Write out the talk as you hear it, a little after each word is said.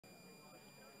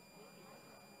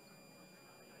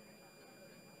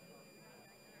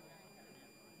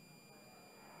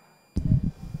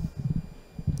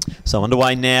So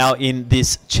underway now in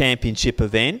this championship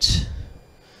event.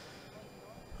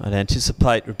 I'd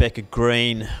anticipate Rebekah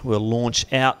Greene will launch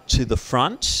out to the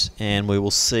front and we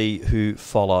will see who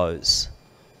follows.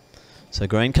 So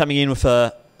Greene coming in with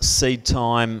a seed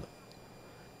time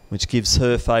which gives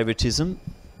her favouritism.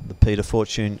 The Peter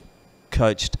Fortune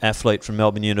coached athlete from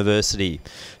Melbourne University.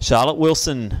 Charlotte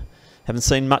Wilson, haven't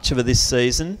seen much of her this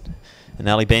season. And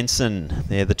Ali Benson,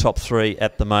 they're the top three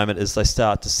at the moment as they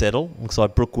start to settle. Looks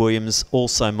like Brooke Williams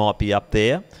also might be up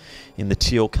there in the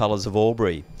teal colours of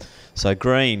Albury. So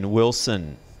Greene,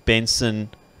 Wilson, Benson,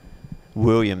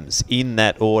 Williams in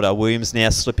that order. Williams now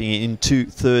slipping into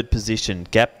third position.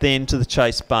 Gap then to the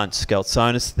chase bunch.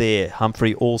 Skelsonis there.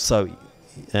 Humphrey also,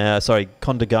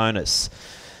 Condigonis.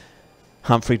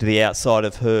 Humphrey to the outside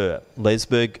of her.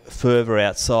 Lesberg further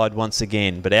outside once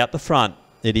again. But out the front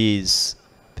it is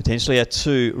potentially our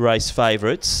two race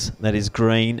favourites. That is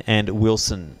Greene and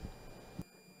Wilson.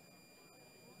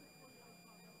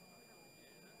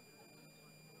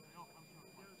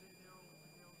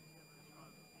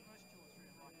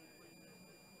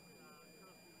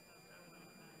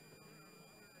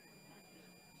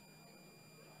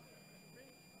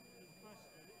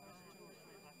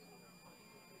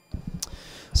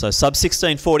 So sub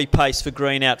 16.40 pace for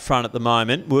Greene out front at the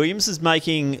moment. Williams is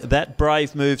making that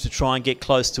brave move to try and get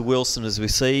close to Wilson as we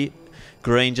see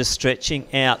Greene just stretching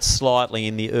out slightly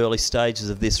in the early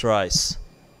stages of this race.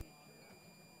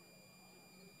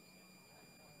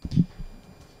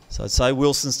 So I'd say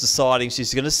Wilson's deciding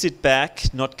she's going to sit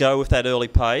back, not go with that early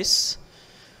pace.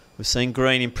 We've seen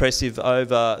Greene impressive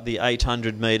over the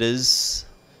 800 metres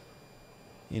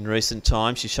in recent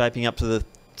times. She's shaping up to the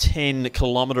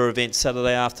 10-kilometre event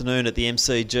Saturday afternoon at the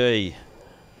MCG.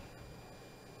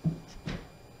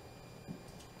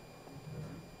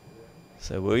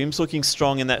 So Williams looking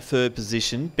strong in that third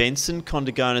position. Benson,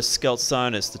 Condigonis,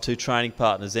 Skelsonis, the two training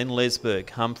partners. Then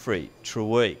Lesberg, Humphrey,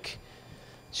 Treweek,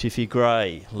 Chiffy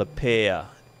Gray, Lepere,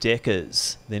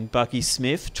 Deckers. Then Bucky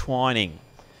Smith, Twining.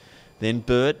 Then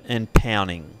Burt and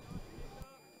Pounding.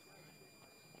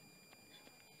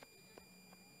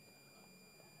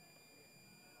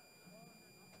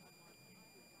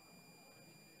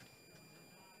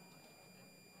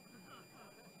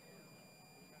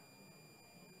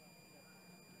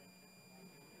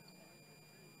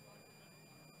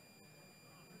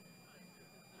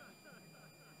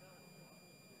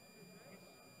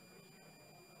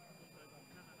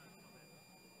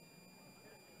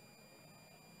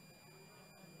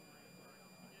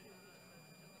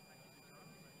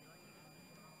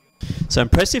 So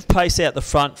impressive pace out the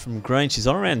front from Greene. She's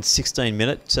on around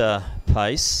 16-minute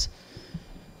pace.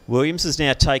 Williams has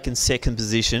now taken second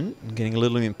position, getting a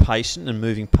little impatient and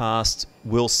moving past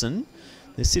Wilson.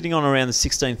 They're sitting on around the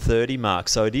 16.30 mark,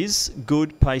 so it is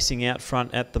good pacing out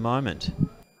front at the moment.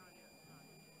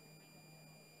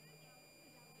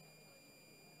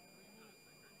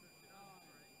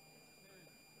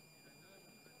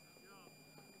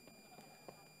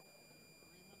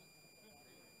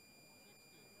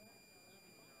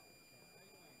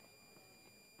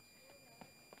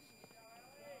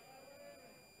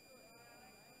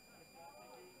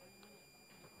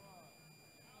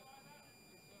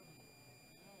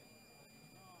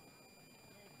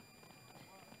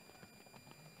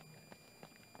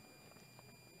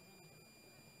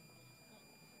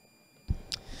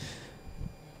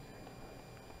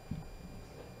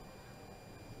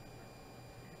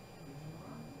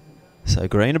 So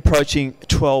Greene approaching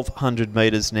 1,200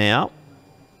 metres now.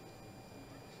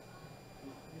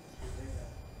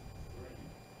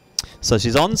 So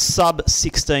she's on sub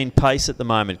 16 pace at the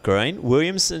moment, Greene.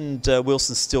 Williams and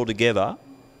Wilson still together.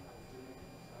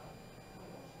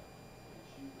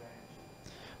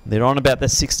 They're on about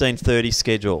that 16.30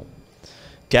 schedule.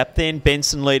 Gap then,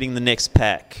 Benson leading the next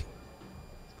pack.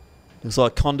 Looks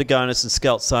like Condigonis and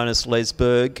Skelsonis,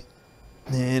 Lesberg.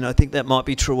 And I think that might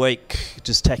be Treweek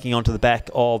just tacking onto the back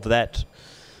of that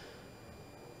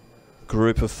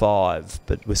group of five.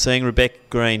 But we're seeing Rebekah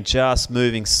Greene just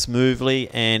moving smoothly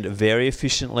and very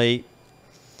efficiently.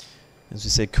 As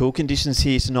we said, cool conditions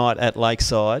here tonight at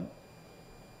Lakeside.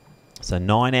 So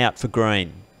 9 out for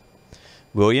Greene.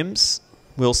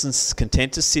 Wilson's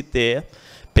content to sit there.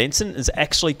 Benson is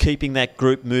actually keeping that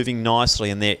group moving nicely,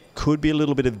 and there could be a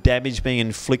little bit of damage being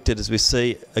inflicted as we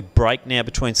see a break now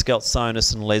between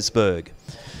Skelsonis and Lesberg.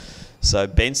 So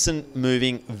Benson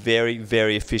moving very,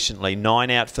 very efficiently.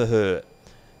 9 out for her.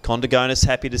 Condigonis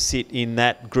happy to sit in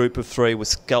that group of three with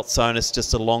Skelsonis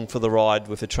just along for the ride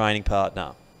with a training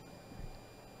partner.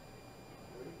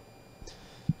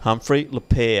 Humphrey,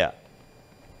 Lepere,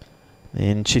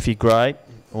 Then Chiffy Gray,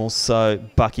 also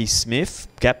Bucky Smith.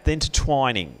 Gap then to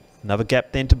Twining. Another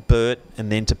gap then to Burt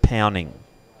and then to Pounding.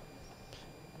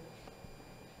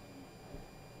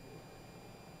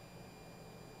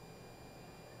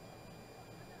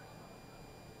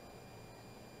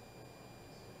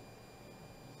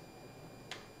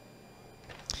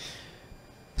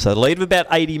 So the lead of about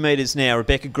 80 metres now,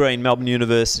 Rebekah Greene, Melbourne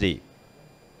University.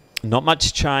 Not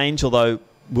much change, although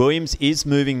Williams is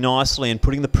moving nicely and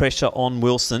putting the pressure on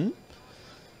Wilson.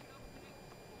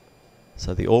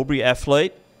 So the Albury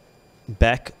athlete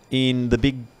back in the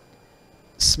big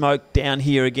smoke down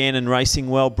here again and racing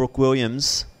well, Brooke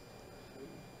Williams.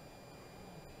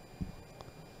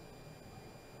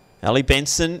 Ali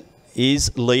Benson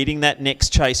is leading that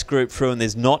next chase group through, and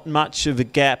there's not much of a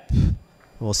gap.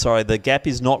 Well, sorry, the gap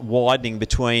is not widening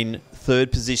between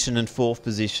third position and fourth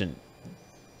position.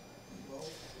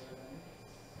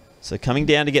 So coming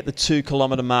down to get the 2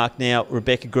 kilometre mark now,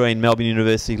 Rebekah Greene, Melbourne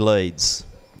University leads.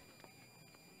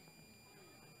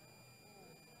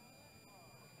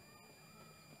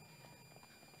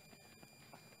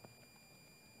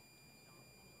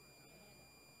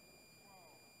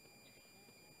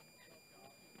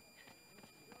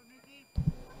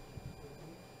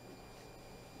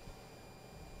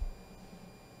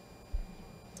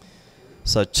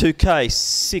 So 2K,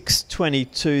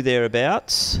 6:22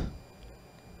 thereabouts.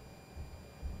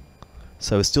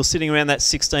 So we're still sitting around that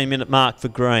 16-minute mark for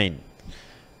Greene.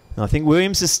 And I think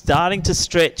Williams is starting to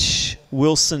stretch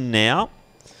Wilson now.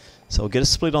 So we'll get a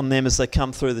split on them as they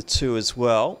come through the 2 as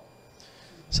well.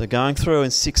 So going through in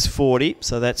 6:40.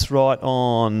 So that's right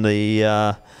on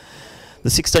the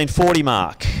 16:40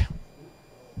 mark.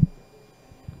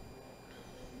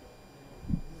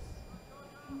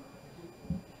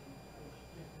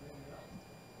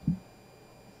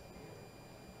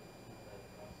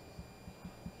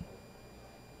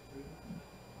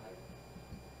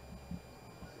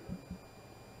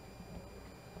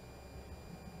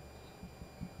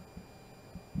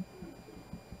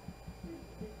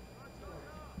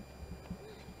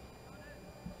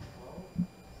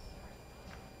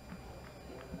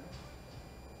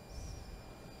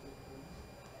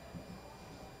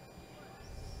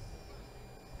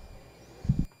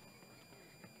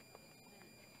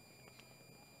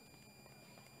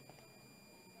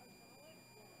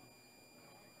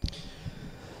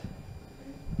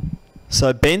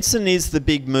 So Benson is the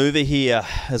big mover here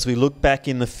as we look back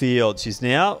in the field. She's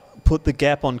now put the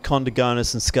gap on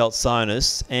Condigonis and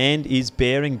Skeltsonis and is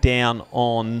bearing down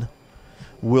on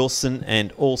Wilson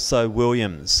and also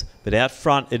Williams. But out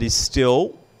front it is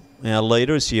still our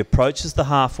leader as she approaches the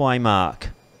halfway mark.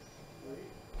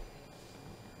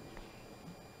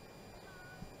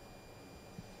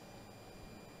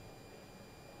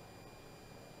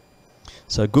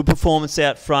 So good performance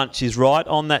out front. She's right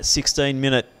on that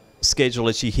 16-minute schedule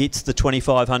as she hits the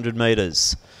 2,500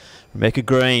 metres. Rebekah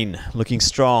Greene looking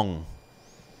strong.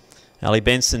 Ali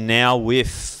Benson now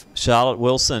with Charlotte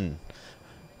Wilson.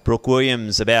 Brooke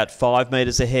Williams about 5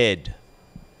 metres ahead.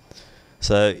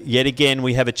 So yet again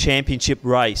we have a championship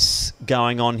race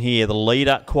going on here. The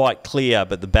leader quite clear,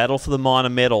 but the battle for the minor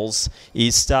medals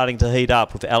is starting to heat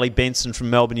up with Ali Benson from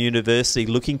Melbourne University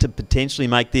looking to potentially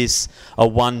make this a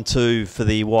 1-2 for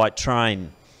the white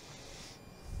train.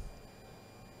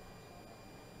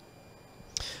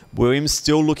 Williams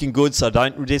still looking good, so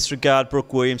don't disregard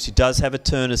Brooke Williams. She does have a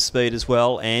turn of speed as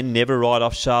well and never right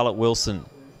off Charlotte Wilson.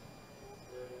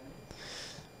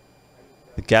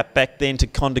 The gap back then to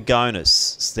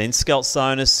Condigonis. Then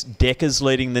Skeltsonis. Decker's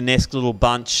leading the next little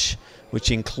bunch,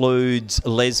 which includes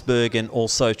Lesberg and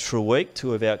also Treweek,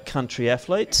 2 of our country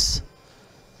athletes.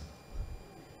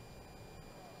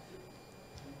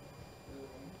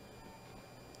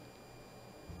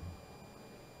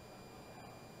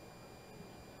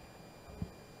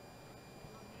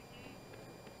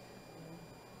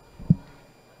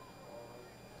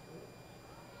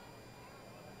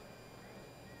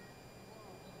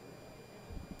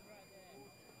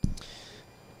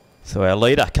 So our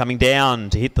leader coming down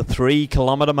to hit the 3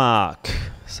 kilometre mark.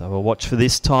 So we'll watch for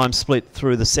this time split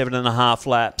through the 7.5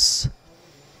 laps.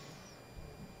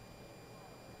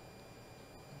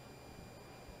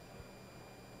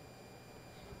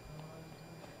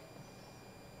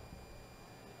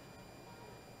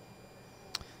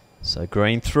 So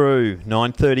Greene through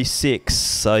 9:36.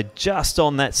 So just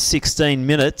on that 16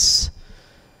 minutes.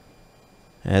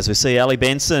 As we see Ali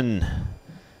Benson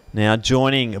now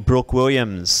joining Brooke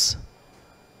Williams.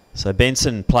 So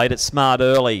Benson played it smart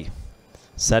early.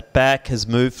 Sat back, has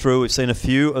moved through. We've seen a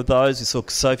few of those. We saw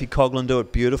Sophie Coughlin do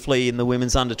it beautifully in the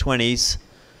women's under-20s.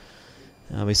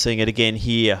 We're seeing it again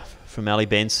here from Ali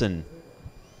Benson.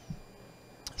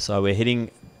 So we're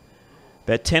hitting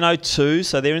about 10:02,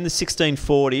 so they're in the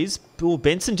 1640s. Oh,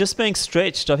 Benson just being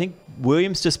stretched. I think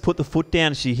Williams just put the foot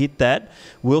down as she hit that.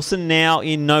 Wilson now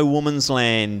in no woman's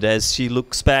land as she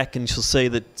looks back, and she'll see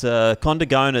that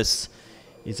Condigonis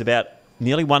is about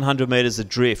nearly 100 metres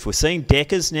adrift. We're seeing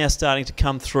Deckers now starting to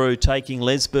come through, taking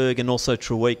Lesberg and also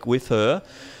Treweek with her.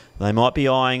 They might be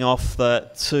eyeing off the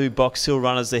two Box Hill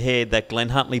runners ahead. That Glen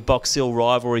Huntly Box Hill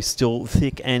rivalry still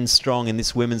thick and strong in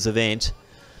this women's event.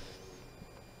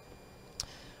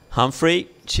 Humphrey,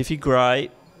 Chiffy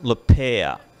Gray,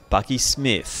 Lepere, Bucky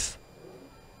Smith.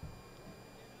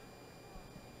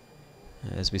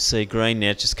 As we see Greene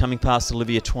now just coming past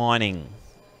Olivia Twining.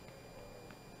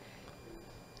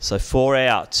 So 4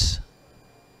 out.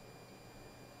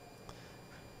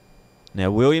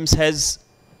 Now Williams has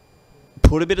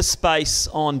put a bit of space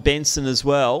on Benson as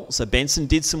well. So Benson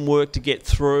did some work to get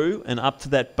through and up to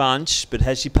that bunch, but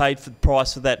has she paid for the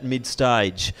price for that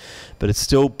mid-stage? But it's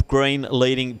still Greene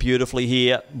leading beautifully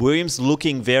here. Williams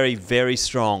looking very, very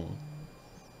strong.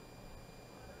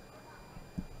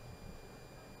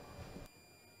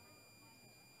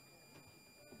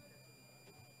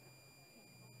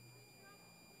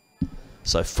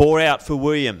 So 4 out for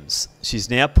Williams. She's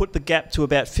now put the gap to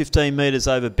about 15 metres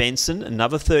over Benson.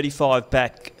 Another 35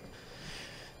 back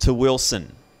to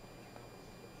Wilson.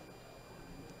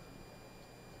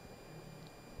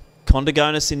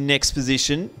 Condigonis in next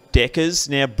position. Deckers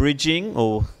now bridging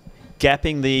or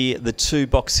gapping the two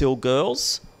Box Hill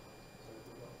girls.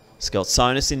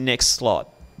 Skoltsonis in next slot.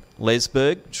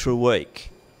 Lesberg, Treweek.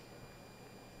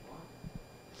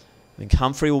 I think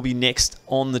Humphrey will be next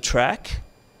on the track.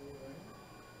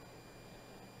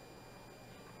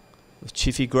 With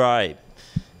Chiffy Gray,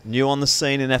 new on the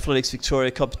scene in Athletics Victoria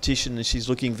competition, and she's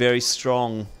looking very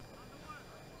strong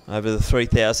over the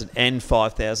 3,000 and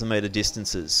 5,000 metre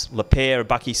distances. Lepere,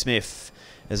 Bucky Smith,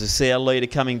 as we see our leader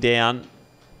coming down.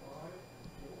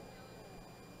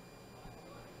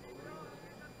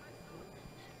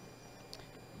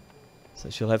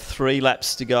 So she'll have 3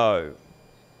 laps to go.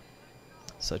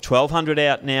 So 1,200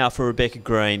 out now for Rebekah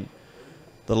Greene.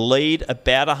 The lead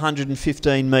about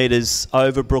 115 metres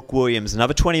over Brooke Williams.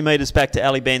 Another 20 metres back to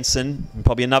Ali Benson, and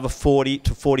probably another 40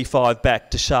 to 45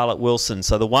 back to Charlotte Wilson.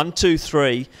 So the 1, 2,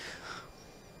 3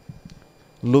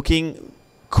 looking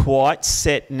quite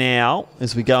set now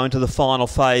as we go into the final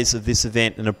phase of this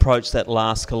event and approach that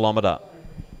last kilometre.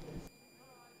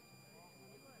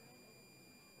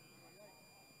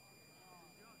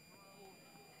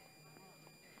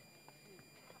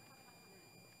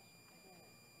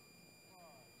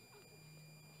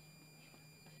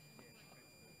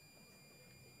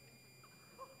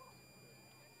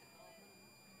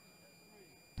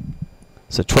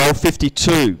 So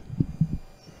 12:52,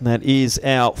 that is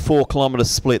our 4 kilometre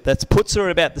split. That puts her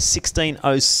at about the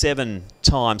 16:07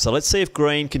 time. So let's see if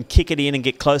Greene can kick it in and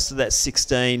get close to that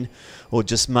 16 or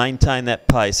just maintain that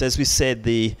pace. As we said,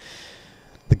 the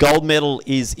gold medal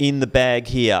is in the bag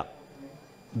here.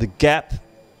 The gap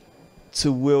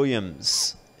to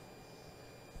Williams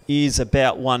is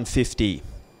about 150.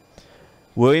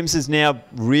 Williams is now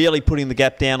really putting the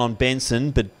gap down on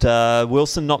Benson, but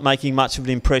Wilson not making much of an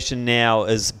impression now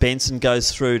as Benson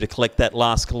goes through to collect that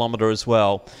last kilometre as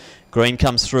well. Greene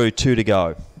comes through, 2 to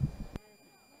go.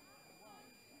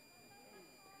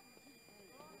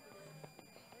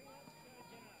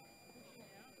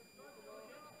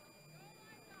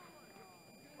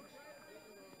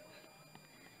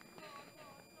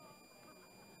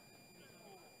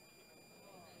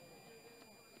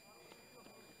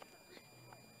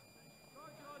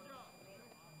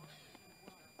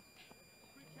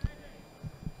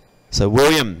 So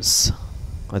Williams,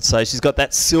 I'd say she's got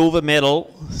that silver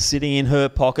medal sitting in her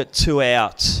pocket, 2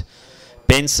 out.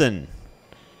 Benson.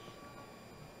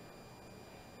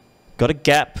 Got a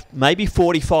gap, maybe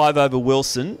 45 over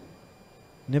Wilson.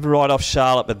 Never right off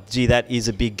Charlotte, but gee, that is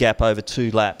a big gap over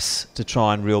 2 laps to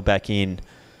try and reel back in.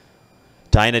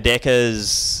 Dana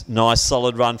Deckers, nice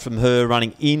solid run from her,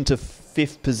 running into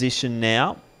 5th position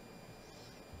now.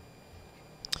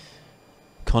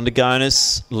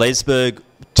 Condigonis, Lesberg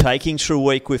taking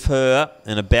Treweek with her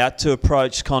and about to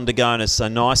approach Condigonis. So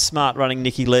nice, smart running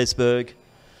Nikki Lesberg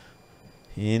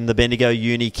in the Bendigo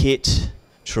Uni kit.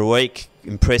 Treweek,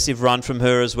 impressive run from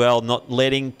her as well, not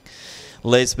letting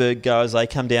Lesberg go as they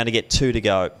come down to get 2 to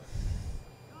go.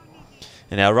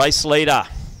 And our race leader,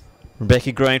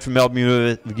 Rebekah Greene from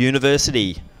Melbourne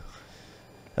University,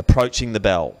 approaching the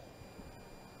bell.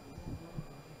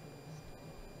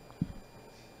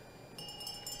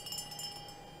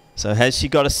 So has she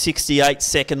got a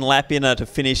 68-second lap in her to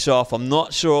finish off? I'm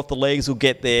not sure if the legs will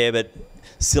get there, but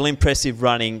still impressive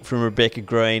running from Rebekah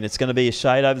Greene. It's going to be a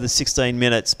shade over the 16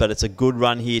 minutes, but it's a good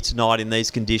run here tonight in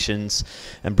these conditions.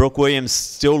 And Brooke Williams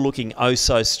still looking oh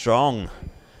so strong.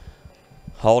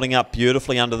 Holding up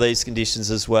beautifully under these conditions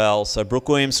as well. So Brooke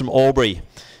Williams from Albury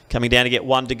coming down to get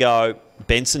one to go.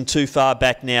 Benson too far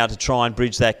back now to try and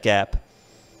bridge that gap.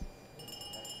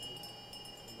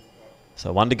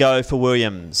 So one to go for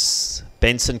Williams.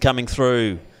 Benson coming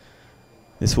through.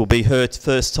 This will be her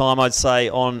first time, I'd say,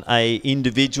 on a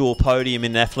individual podium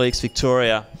in Athletics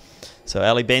Victoria. So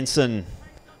Ali Benson,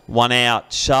 one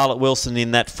out. Charlotte Wilson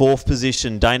in that 4th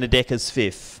position. Dana Decker's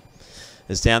 5th.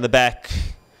 As down the back,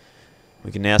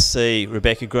 we can now see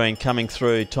Rebekah Greene coming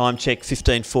through. Time check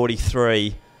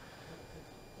 15:43.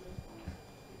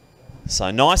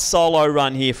 So nice solo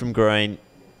run here from Greene.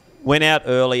 Went out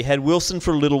early, had Wilson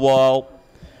for a little while,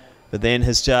 but then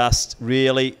has just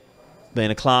really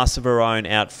been a class of her own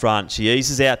out front. She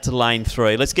eases out to lane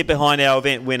 3. Let's get behind our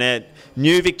event winner,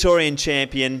 new Victorian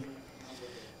champion.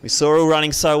 We saw her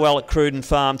running so well at Cruden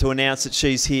Farm to announce that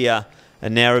she's here.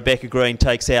 And now Rebekah Greene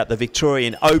takes out the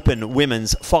Victorian Open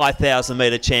Women's 5,000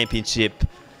 metre championship.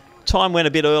 Time went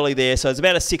a bit early there, so it's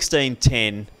about a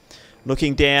 16:10.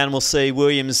 Looking down, we'll see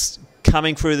Williams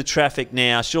coming through the traffic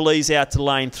now. She'll ease out to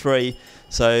lane 3.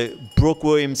 So Brooke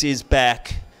Williams is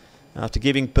back. After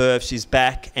giving birth, she's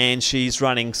back and she's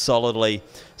running solidly.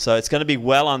 So it's going to be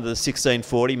well under the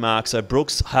 16:40 mark. So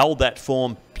Brooks held that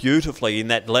form beautifully in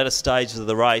that latter stages of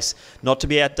the race. Not to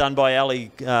be outdone by Ali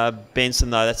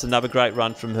Benson, though. That's another great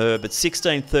run from her. But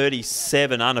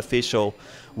 16:37 unofficial.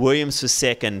 Williams for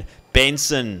 2nd.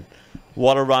 Benson,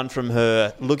 what a run from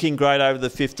her. Looking great over the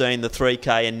 15, the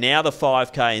 3K, and now the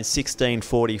 5K in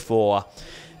 16:44.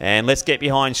 And let's get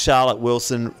behind Charlotte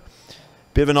Wilson.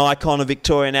 Bit of an icon of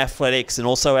Victorian athletics and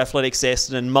also Athletics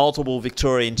Essendon, multiple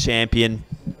Victorian champion.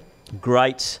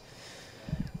 Great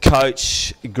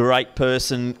coach, great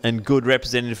person and good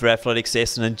representative for Athletics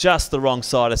Essendon. Just the wrong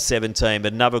side of 17,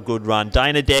 but another good run.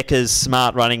 Dana Decker's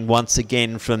smart running once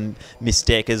again from Miss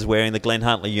Decker's wearing the Glenn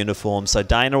Huntley uniform. So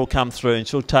Dana will come through and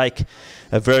she'll take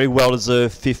a very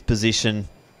well-deserved 5th position.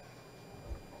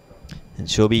 And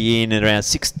she'll be in at around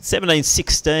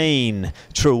 17:16.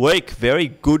 Trueek, very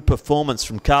good performance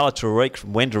from Carla Trueek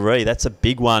from Wendouree. That's a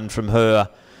big one from her.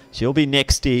 She'll be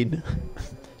next in.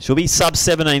 She'll be sub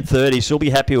 17:30. She'll be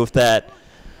happy with that.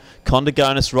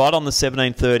 Condagonis right on the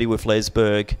 17:30 with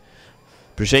Lesberg.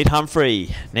 Brigitte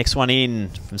Humphrey, next one in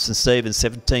from St Stephen's,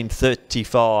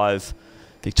 17:35.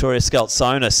 Victoria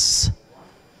Skaltsonis.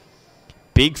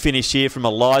 Big finish here from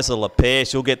Eliza Lapierre.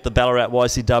 She'll get the Ballarat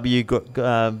YCW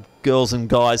girls and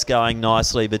guys going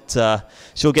nicely, but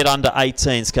she'll get under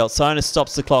 18. Skaltsonis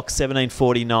stops the clock,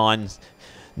 17:49.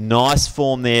 Nice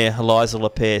form there, Eliza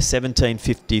Lapierre,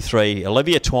 17:53.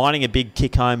 Olivia Twining, a big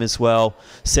kick home as well,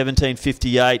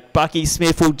 17:58. Bucky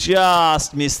Smith will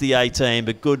just miss the 18,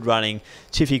 but good running.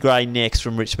 Chiffy Gray next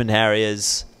from Richmond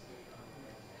Harriers.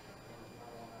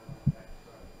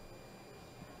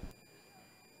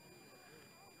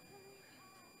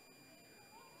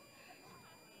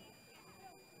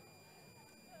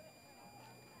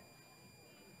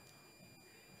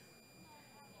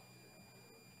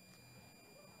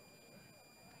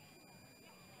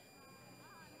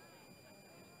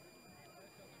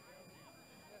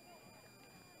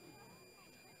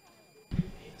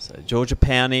 So Georgia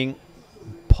Pounding,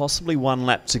 possibly 1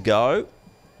 lap to go.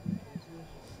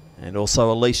 And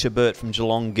also Alicia Burt from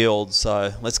Geelong Guild.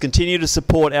 So let's continue to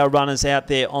support our runners out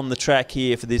there on the track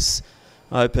here for this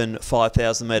Open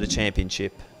 5,000 metre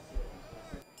championship.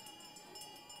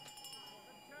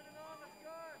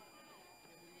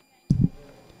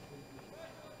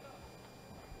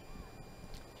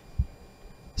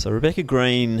 So Rebekah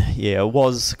Greene, yeah,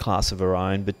 was a class of her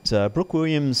own, but Brooke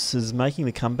Williams is making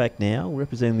the comeback now,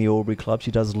 representing the Albury club.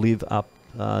 She does live up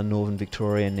Northern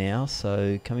Victoria now,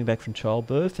 so coming back from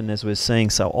childbirth, and as we're seeing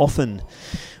so often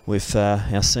with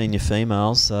our senior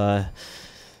females,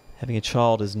 having a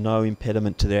child is no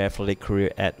impediment to their athletic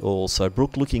career at all. So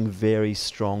Brooke looking very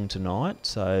strong tonight,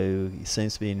 so he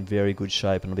seems to be in very good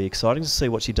shape, and it'll be exciting to see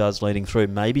what she does leading through.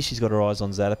 Maybe she's got her eyes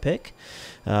on Zatopek.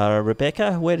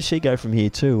 Rebekah, where does she go from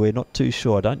here too? We're not too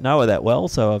sure. I don't know her that well,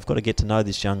 so I've got to get to know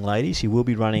this young lady. She will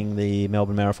be running the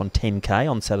Melbourne Marathon 10K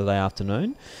on Saturday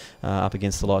afternoon up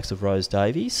against the likes of Rose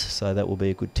Davies, so that will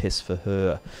be a good test for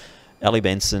her. Ali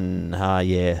Benson,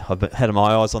 yeah, I've had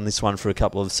my eyes on this one for a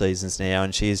couple of seasons now,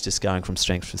 and she is just going from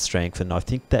strength to strength, and I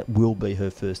think that will be her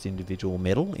first individual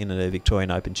medal in a Victorian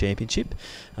Open Championship.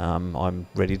 I'm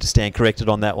ready to stand corrected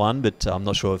on that one, but I'm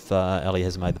not sure if Ali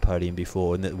has made the podium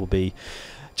before, and it will be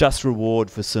just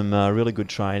reward for some really good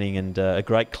training and a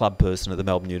great club person at the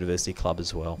Melbourne University Club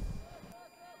as well.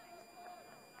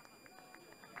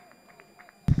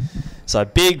 So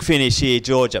big finish here,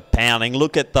 Georgia pounding.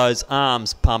 Look at those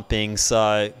arms pumping.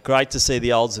 So great to see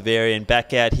the old Zavarian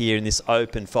back out here in this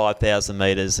open 5,000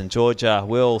 metres. And Georgia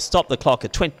will stop the clock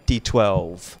at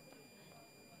 20:12.